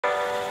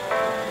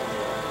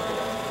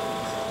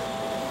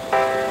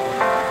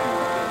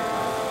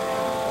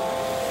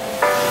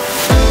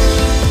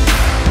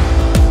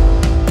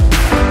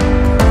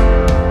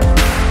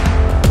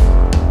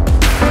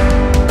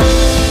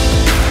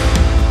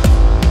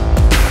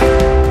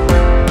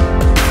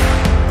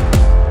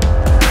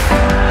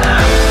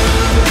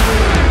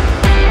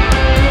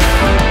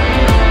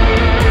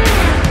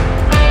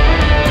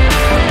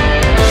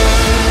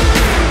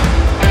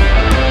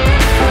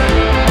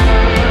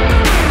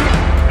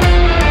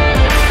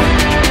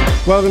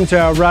Welcome to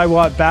our Ray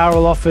White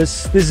Bowral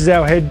office. This is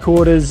our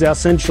headquarters, our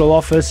central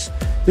office.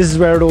 This is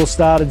where it all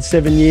started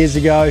 7 years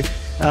ago,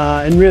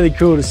 and really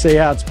cool to see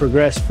how it's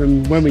progressed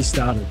from when we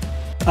started.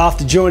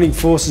 After joining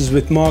forces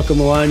with Michael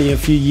Maloney a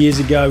few years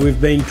ago,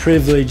 we've been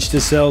privileged to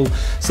sell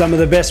some of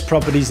the best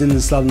properties in the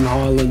Southern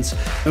Highlands,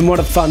 and what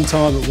a fun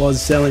time it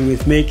was selling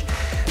with Mick,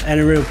 and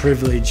a real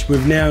privilege.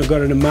 We've now got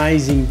an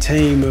amazing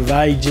team of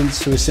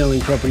agents who are selling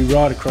property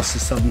right across the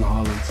Southern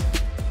Highlands.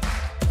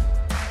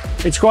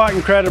 It's quite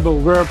incredible.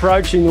 We're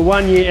approaching the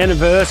 1 year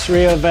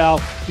anniversary of our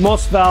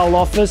Vale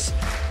office.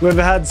 We've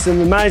had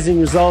some amazing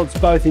results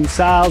both in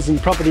sales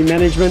and property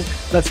management.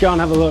 Let's go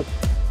and have a look.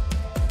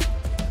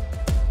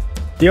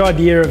 The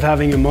idea of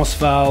having a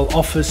Vale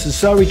office is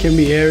so we can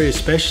be area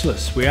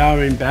specialists. We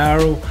are in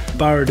Bowral,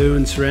 Burradoo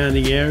and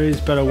surrounding areas,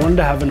 but I wanted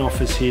to have an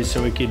office here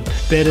so we could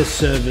better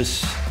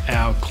service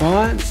our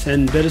clients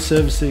and better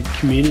service the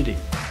community.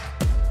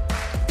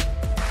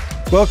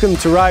 Welcome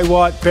to Ray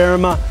White,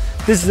 Berrima.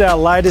 This is our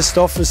latest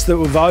office that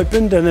we've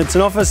opened, and it's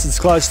an office that's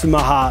close to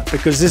my heart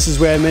because this is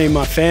where me and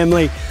my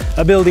family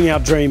are building our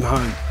dream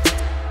home.